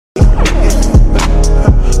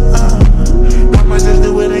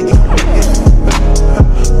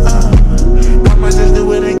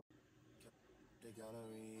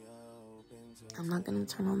gonna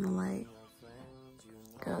turn on the light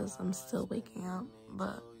because I'm still waking up.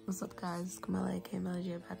 But what's up, guys? It's Mella,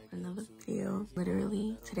 Mella back with another video.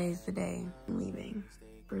 Literally, today's the day I'm leaving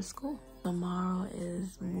for school. Tomorrow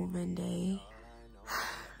is move-in day.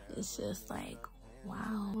 It's just like,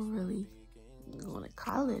 wow, we're really going to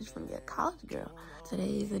college. We're gonna be a college girl.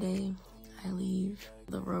 Today is the day I leave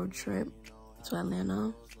the road trip to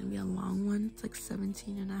Atlanta. It's gonna be a long one. It's like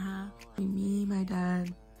 17 and a half. Me, my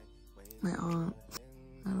dad, my aunt,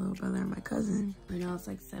 my little brother, and my cousin. Right now it's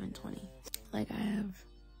like 7:20. Like, I have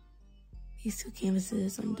these two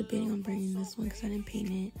canvases. I'm debating on bringing this one because I didn't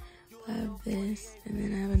paint it. But I have this, and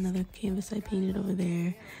then I have another canvas I painted over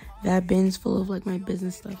there. That bin's full of like my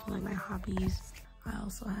business stuff and like my hobbies. I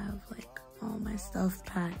also have like all my stuff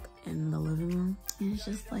packed in the living room. And it's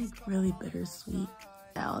just like really bittersweet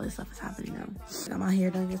that all this stuff is happening now. I got my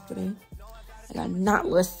hair done yesterday. I got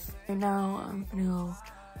knotless. And now I'm gonna go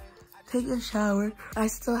take a shower. I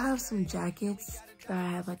still have some jackets that I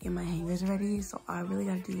have like in my hangers already. So all I really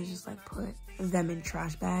gotta do is just like put them in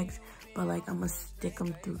trash bags. But like I'm gonna stick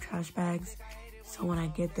them through trash bags. So when I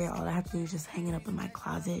get there, all I have to do is just hang it up in my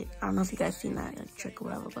closet. I don't know if you guys seen that like, trick or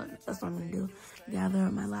whatever, but that's what I'm gonna do. Gather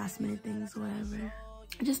up my last minute things or whatever.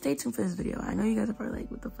 Just stay tuned for this video. I know you guys are probably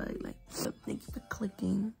like, what the fuck? Like, but thank you for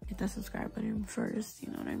clicking. Hit that subscribe button first,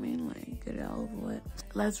 you know what I mean? Like, get it all over with.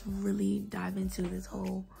 Let's really dive into this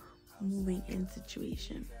whole moving in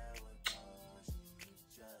situation.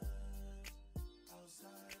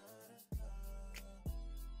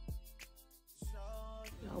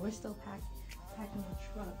 Yo, we're still packing the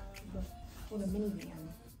truck for the minivan.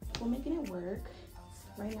 We're making it work.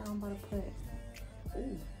 Right now I'm about to put,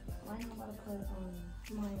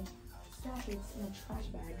 my jackets in a trash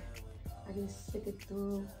bag. I just stick it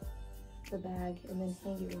through the bag and then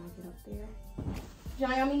hang it when I get up there.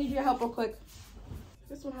 Johnny, I'm gonna need your help real quick.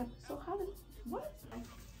 This one happened. So how did, what?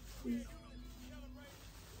 Please.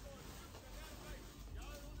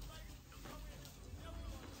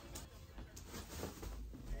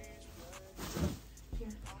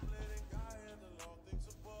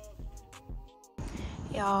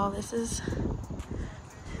 Y'all, this is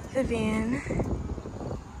the van,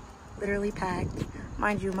 literally packed.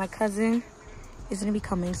 Mind you, my cousin is gonna be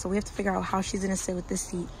coming, so we have to figure out how she's gonna sit with this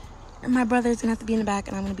seat. And my brother's gonna have to be in the back,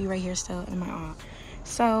 and I'm gonna be right here still, and my aunt.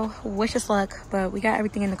 So wish us luck, but we got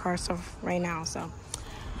everything in the car stuff right now, so.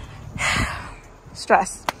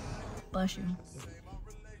 Stress. Bless you.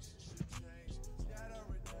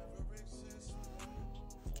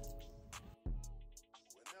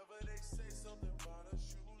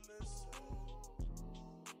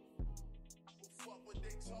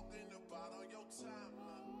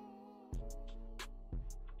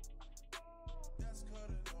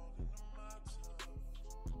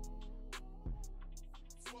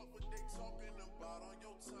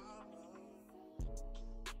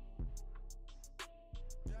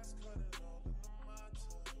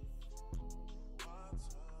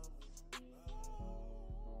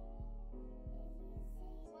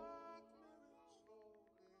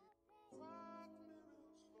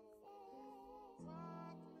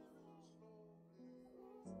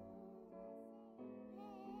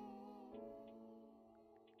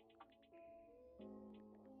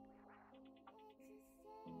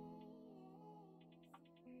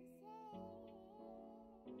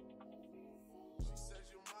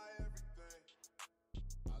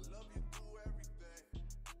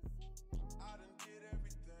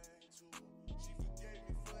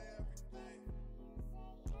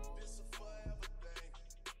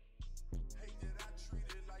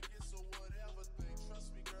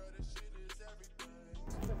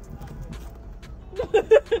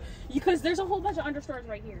 Because there's a whole bunch of understores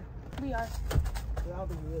right here. We are. I don't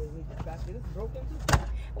think we really need that basket. It's broken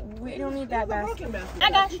too. We don't need that basket. I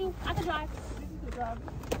got you. I can drive.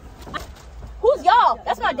 Who's y'all?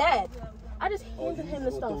 That's my dad. I just handed him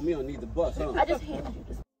the stuff. Me don't need the bus, huh? I just handed you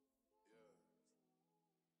the stuff.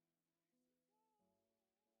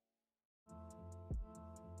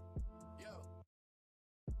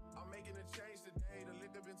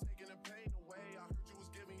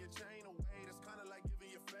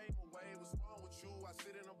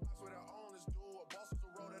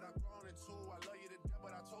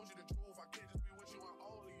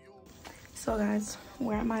 So guys,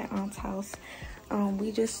 we're at my aunt's house.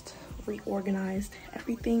 We just reorganized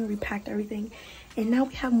everything, repacked everything, and now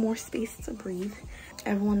we have more space to breathe.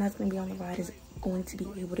 Everyone that's gonna be on the ride is going to be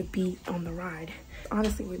able to be on the ride.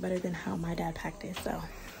 Honestly, way better than how my dad packed it, so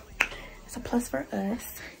it's a plus for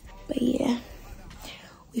us. But yeah,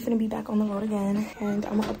 we're gonna be back on the road again, and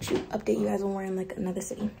I'm gonna update you guys when we're in like another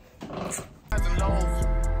city.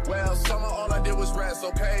 Well, summer all all I did was rest,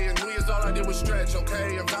 okay? And New Year's all I did was stretch,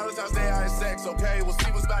 okay? And Valentine's Day I had sex, okay? We'll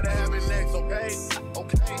see what's about to happen next, okay?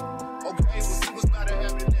 Okay, okay, we'll see what's about to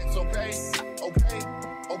happen next, okay? Okay,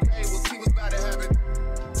 okay, we'll see what's about to happen.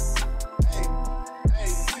 Hey, hey,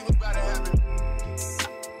 we'll see what's about to happen.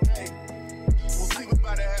 Hey, we'll see what's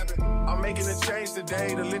about to happen. I'm making a change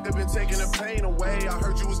today. The liquor been taking the pain away. I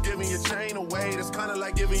heard you was giving your chain away. That's kind of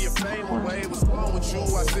like giving your fame away. What's wrong with you?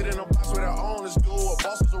 I sit in a box where the owners do. A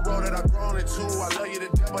boss is a road that I've grown into. I love you to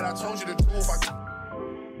death, but I told you the truth.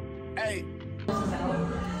 Hey.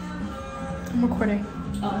 I'm recording.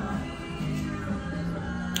 Oh.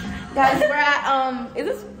 Guys, we're at, is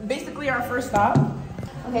this basically our first stop?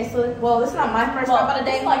 Okay, so, well, this is not my first stop of the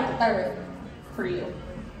day. It's like the third for you.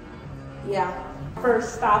 Yeah,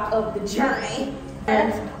 first stop of the journey.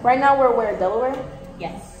 And right now we're where, Delaware?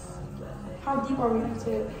 Yes. How deep are we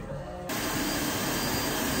into?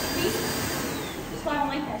 That's why I don't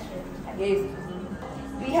like that shit. Yes.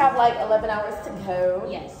 We have like 11 hours to go.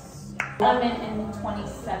 Yes. 11 and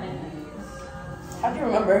 27 minutes. How'd you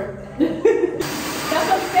remember? That's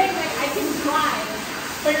what I'm saying, like I can drive.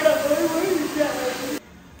 But you're like,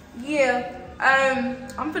 yeah,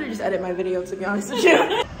 I'm finna just edit my video, to be honest with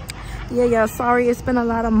you. Yeah, sorry, it's been a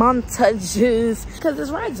lot of montages because this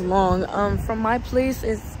ride's long. From my place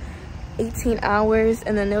it's 18 hours,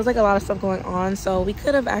 and then there was like a lot of stuff going on, so we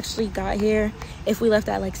could have actually got here if we left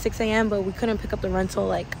at like 6 a.m. but we couldn't pick up the rental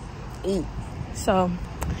like 8, so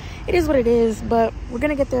it is what it is. But we're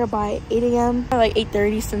gonna get there by 8 a.m. or like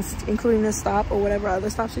 8:30, since including this stop or whatever other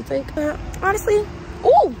stops we take. But honestly,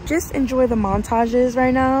 just enjoy the montages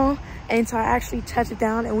right now until I actually touch it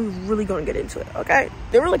down, and we really gonna get into it, okay?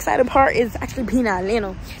 The real exciting part is actually being at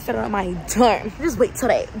Atlanta instead of my dorm. Just wait till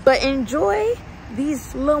that. But enjoy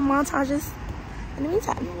these little montages in the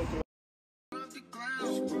meantime.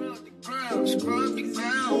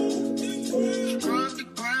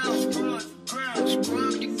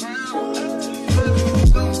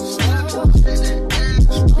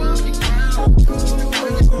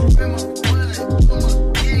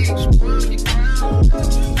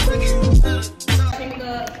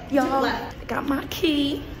 Y'all, I got my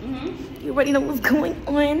key. You already know what's going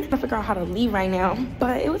on. I figure out how to leave right now,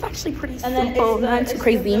 but it was actually pretty simple, not too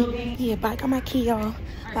crazy. Yeah, but I got my key, y'all,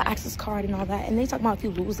 my access card and all that. And they talk about if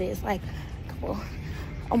you lose it, it's like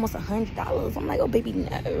almost $100. I'm like, oh baby,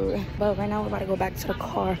 no. But right now we're about to go back to the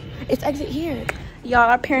car. It's exit here. Y'all,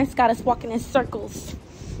 our parents got us walking in circles.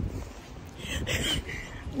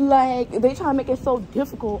 Like, they try to make it so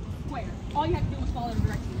difficult. Where? All you have to do is follow the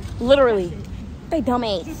directions. Literally. They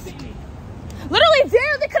dumbass. Literally,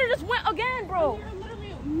 there, they could have just went again, bro.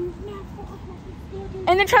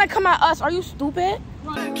 And they're trying to come at us. Are you stupid?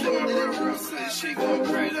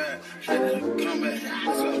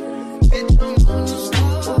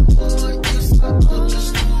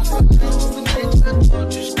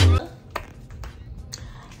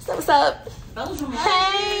 So what's up?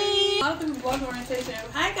 Hey.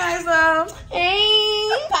 Hi guys. Hey.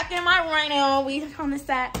 I'm packing my right now. We on the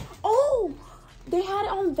set. Oh, they had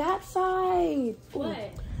it on that side.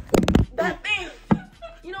 What? That thing.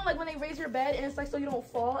 You know, like when they raise your bed and it's like so you don't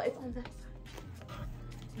fall. It's on that side.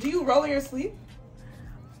 Do you roll in your sleep?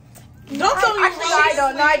 Don't tell me. Actually, I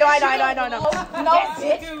don't. No, I don't. No, Yes,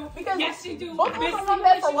 bitch. you do. Because yes, you do. both of us are on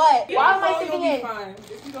bed for what? Why am I sleeping in?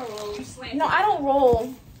 If you don't roll, you slant. No, I don't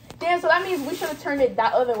roll. Damn, so that means we should have turned it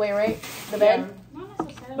that other way, right? The bed? No,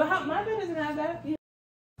 that's so sad. But how, my bed doesn't have that.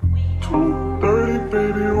 2:30,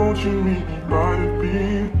 baby, won't you meet me by the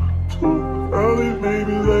beam? Too early,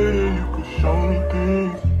 maybe later, you could show me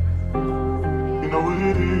things. You know what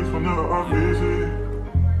it is whenever I visit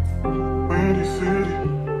Windy City.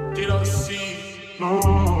 Did I see? No,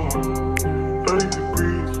 30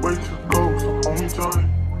 degrees, way to go, so hold me tight.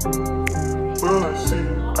 Will I see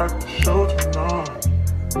you at the show tonight?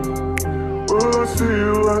 Will I see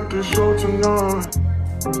you at the show tonight?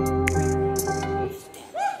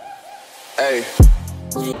 Hey.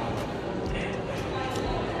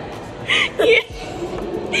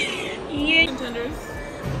 Yeah. Contenders.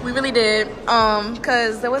 We really did.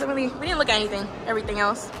 Cause there wasn't really, we didn't look at everything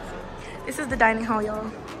else. This is the dining hall, y'all.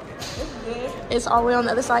 It's all the way on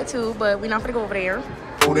the other side too, but we're not gonna go over there.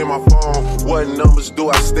 In my phone, what numbers do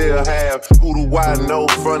I still have? Who do I know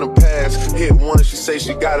from the past? Hit one, she say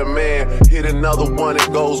she got a man. Hit another one, it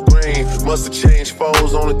goes green. Must have changed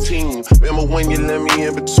foes on the team. Remember when you let me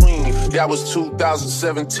in between? That was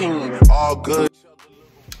 2017. All good.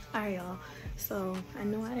 Alright, y'all. So I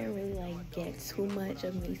know I didn't really like get too much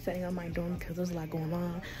of me setting up my dorm because there was a lot going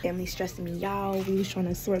on. Family stressing me out. We was trying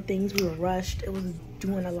to sort things. We were rushed. It was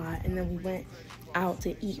doing a lot, and then we went out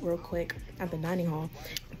to eat real quick at the dining hall.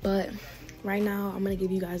 But right now I'm gonna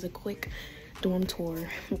give you guys a quick dorm tour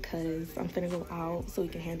because I'm finna go out so we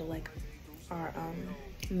can handle like our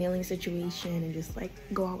mailing situation and just like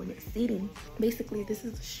go out with seating. Basically, this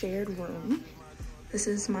is a shared room. This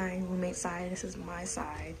is my roommate's side, this is my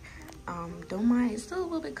side. Don't mind, it's still a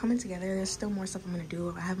little bit coming together. There's still more stuff I'm gonna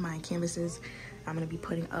do. I have my canvases I'm gonna be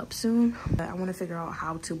putting up soon, but I want to figure out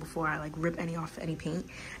how to before I like rip any paint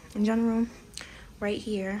in general. Right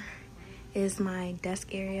here is my desk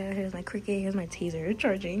area. Here's my Cricut, here's my taser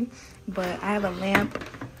charging, but I have a lamp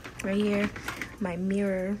right here, my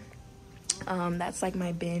mirror. That's like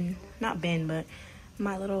my bin, not bin, but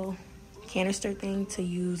my little canister thing to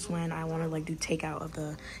use when I want to like do takeout of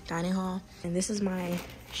the dining hall. And this is my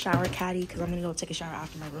shower caddy because I'm gonna go take a shower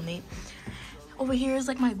after my roommate. Over here is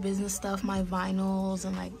like my business stuff, my vinyls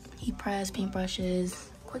and like heat press, paintbrushes,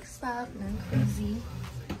 quick stuff, nothing crazy.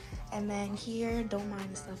 And then here, don't mind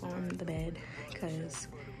the stuff on the bed because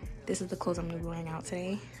this is the clothes I'm gonna be wearing out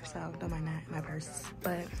today, so don't mind that, my purse.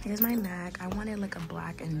 But here's my Mac. I wanted like a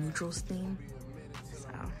black and neutrals theme, so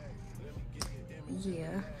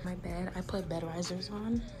yeah. My bed, I put bed risers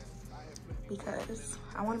on because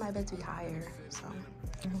I wanted my bed to be higher. So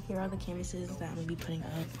and here are the canvases that I'm gonna be putting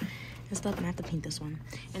up and stuff, and I have to paint this one.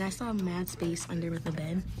 And I still have mad space under the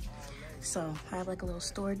bed, so I have like a little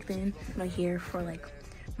storage bin right here for like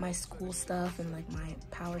my school stuff and like my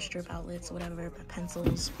power strip outlets, whatever, my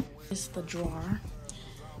pencils. This is the drawer,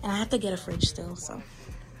 and I have to get a fridge still, so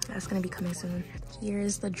that's gonna be coming soon.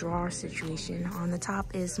 Here's the drawer situation. On the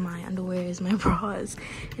top is my underwear, my bras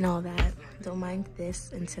and all that. Don't mind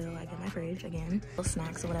this until I get my fridge again, little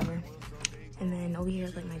snacks or whatever. And then over here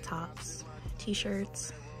is like my tops,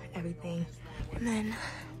 t-shirts, everything. And then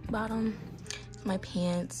bottom, my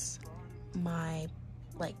pants, my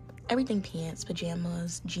like everything, pants,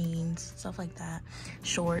 pajamas, jeans, stuff like that,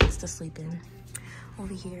 shorts to sleep in.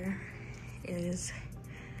 Over here is,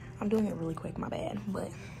 I'm doing it really quick, my bad, but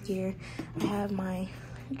here I have my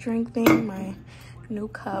drink thing, my new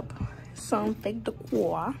cup, some fake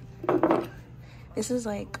decor. This is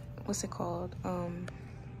like, what's it called,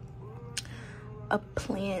 a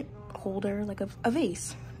plant holder, like a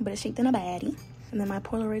vase, but it's shaped in a baddie. And then my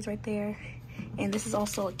Polaroids right there. And this is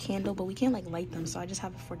also a candle, but we can't like light them, so I just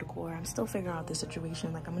have it for decor. I'm still figuring out this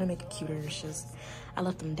situation. Like I'm gonna make it cuter. It's just I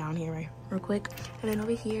left them down here real quick. And then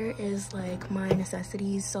over here is like my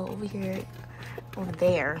necessities. So over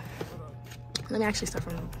there, let me actually start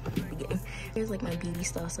from the beginning. Here's like my beauty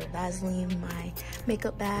stuff. So Vaseline, my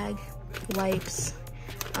makeup bag, wipes,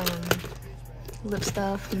 lip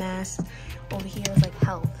stuff, mask. Over here is like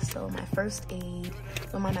health, so my first aid,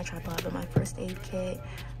 don't mind my tripod, but my first aid kit,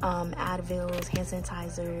 Advils, hand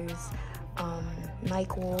sanitizers,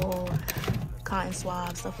 NyQuil, cotton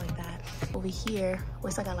swabs, stuff like that. Over here,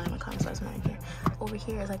 wait, so I got a lot of my cotton swabs right here. Over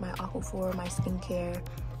here is like my Aquaphor, my skincare,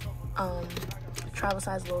 travel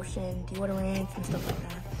size lotion, deodorant, and stuff like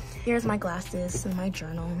that. Here's my glasses and my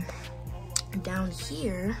journal. Down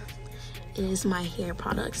here is my hair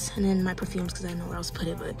products and then my perfumes because I know where else to put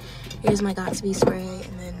it, but here's my Gatsby spray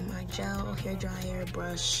and then my gel, hair dryer,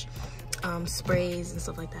 brush, sprays and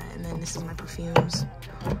stuff like that. And then this is my perfumes.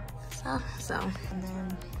 So and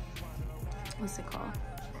then what's it called?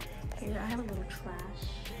 Here I have a little trash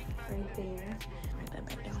right there. Write that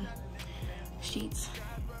back down. Sheets.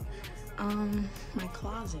 My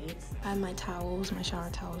closet. I have my towels, my shower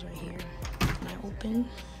towels right here. And I open.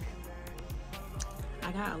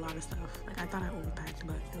 I got a lot of stuff. Like I thought I overpacked,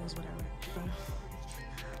 but it was whatever. So,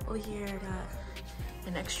 over here I got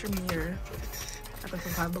an extra mirror. I put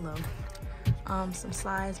from 5 below. Some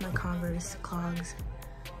slides, my Converse, clogs,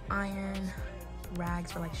 iron,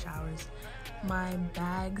 rags for like showers. My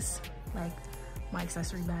bags, like my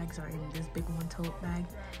accessory bags, are in this big one tote bag,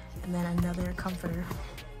 and then another comforter.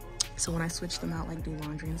 So when I switch them out, like do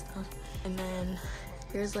laundry and stuff. And then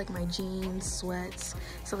here's like my jeans, sweats,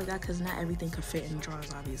 stuff like that, because not everything could fit in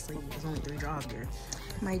drawers, obviously. There's only 3 drawers here.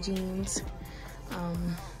 My jeans,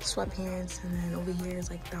 sweatpants, and then over here is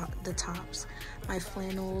like the tops, my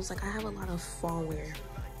flannels. Like I have a lot of fall wear.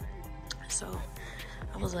 So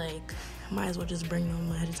I was like, might as well just bring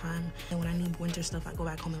them ahead of time. And when I need winter stuff, I go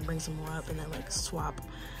back home and bring some more up and then like swap.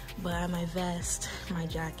 But I have my vest, my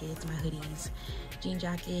jackets, my hoodies, jean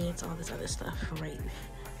jackets, all this other stuff right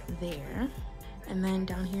there. And then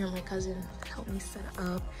down here, my cousin helped me set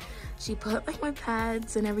up. She put like my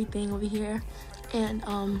pads and everything over here. And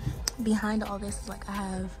behind all this is like I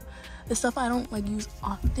have the stuff I don't like use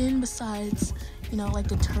often besides, you know, like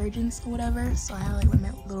detergents or whatever. So I have like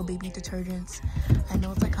my little baby detergents. I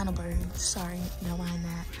know it's like kind of blurry, sorry, don't mind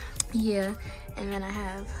that. Yeah, and then I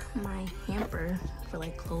have my hamper for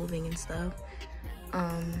like clothing and stuff.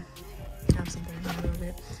 have something in the middle of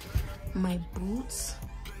it. My boots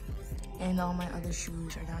and all my other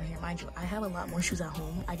shoes are down here. Mind you, I have a lot more shoes at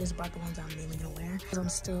home. I just brought the ones I'm mainly gonna wear because I'm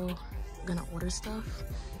still gonna order stuff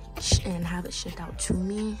and have it shipped out to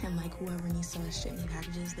me, and like whoever needs to ship me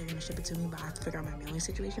packages, they're gonna ship it to me, but I have to figure out my mailing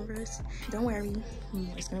situation first. Don't worry,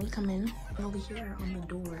 it's gonna be coming. Over here on the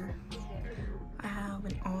door, I have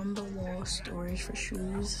an on-the-wall storage for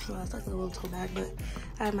shoes, so that's like a little toe bag, but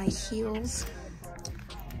I have my heels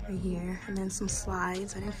right here, and then some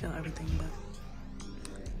slides. I didn't fill everything, but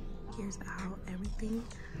here's how everything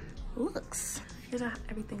looks. Here's how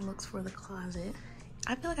everything looks for the closet.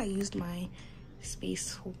 I feel like I used my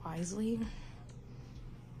space wisely.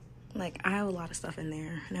 Like, I have a lot of stuff in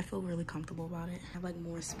there and I feel really comfortable about it. I have like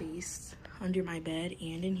more space under my bed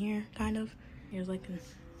and in here, kind of. Here's like an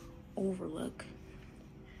overlook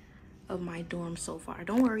of my dorm so far.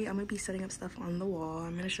 Don't worry, I'm gonna be setting up stuff on the wall.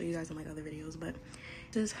 I'm gonna show you guys in like other videos, but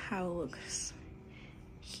this is how it looks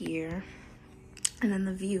here. And then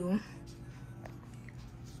the view,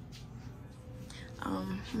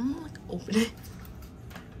 I'm gonna like open it.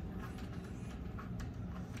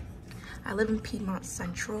 I live in Piedmont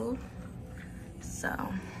Central, so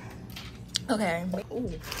okay.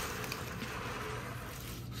 Ooh.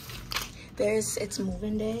 It's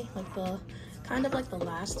move-in day, like the kind of like the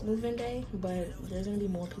last move-in day, but there's gonna be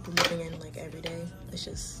more people moving in like every day. It's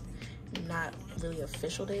just not really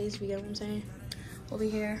official days, if you get what I'm saying. Over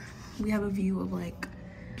here we have a view of like,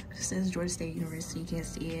 it says Georgia State University, you can't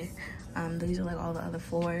see it. These are like all the other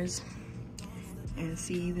floors. And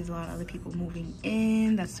see, there's a lot of other people moving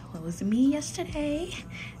in. That's what was me yesterday.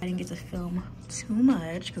 I didn't get to film too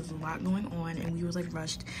much because there's a lot going on and we was like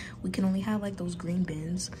rushed. We can only have like those green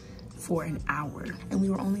bins for an hour, and we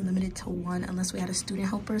were only limited to one unless we had a student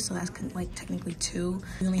helper, so that's like technically 2.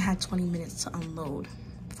 We only had 20 minutes to unload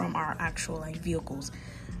from our actual like vehicles,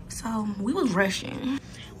 so we was rushing.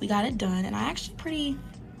 We got it done, and I actually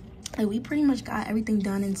we pretty much got everything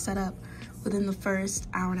done and set up within the first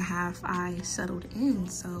hour and a half. I settled in,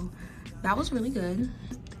 so that was really good.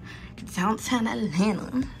 Downtown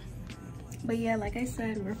Atlanta. But yeah, like I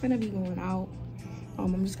said, we're gonna be going out.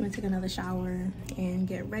 I'm just gonna take another shower and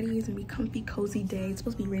get ready. It's gonna be comfy, cozy day. It's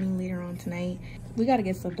supposed to be raining later on tonight. We gotta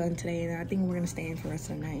get stuff done today, and I think we're gonna stay in for the rest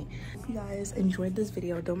of the night. If you guys enjoyed this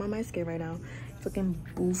video, don't mind my skin right now. It's looking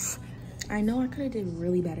boof. I know I could have did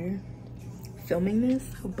really better filming this,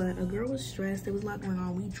 but a girl was stressed. There was a lot going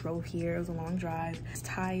on. We drove here. It was a long drive. I was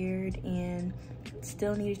tired and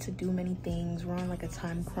still needed to do many things. We're on like a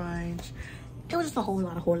time crunch. It was just a whole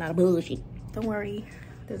lot of bullshit. Don't worry,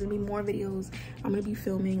 there's gonna be more videos. I'm gonna be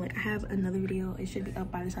filming. Like, I have another video. It should be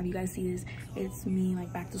up by the time you guys see this. It's me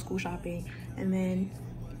like back to school shopping, and then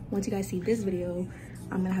once you guys see this video,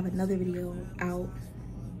 I'm gonna have another video out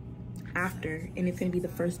after, and it's gonna be the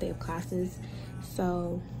first day of classes.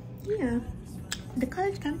 So yeah, the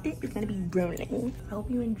college content is gonna be rolling. I hope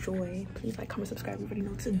you enjoy. Please like, comment, subscribe. You already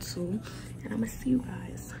know what to do, and I'm gonna see you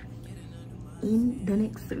guys in the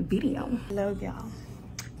next video. Love y'all.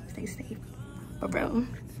 Stay safe. Bye, bro.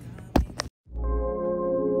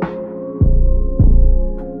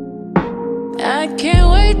 I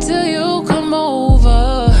can't wait till you come.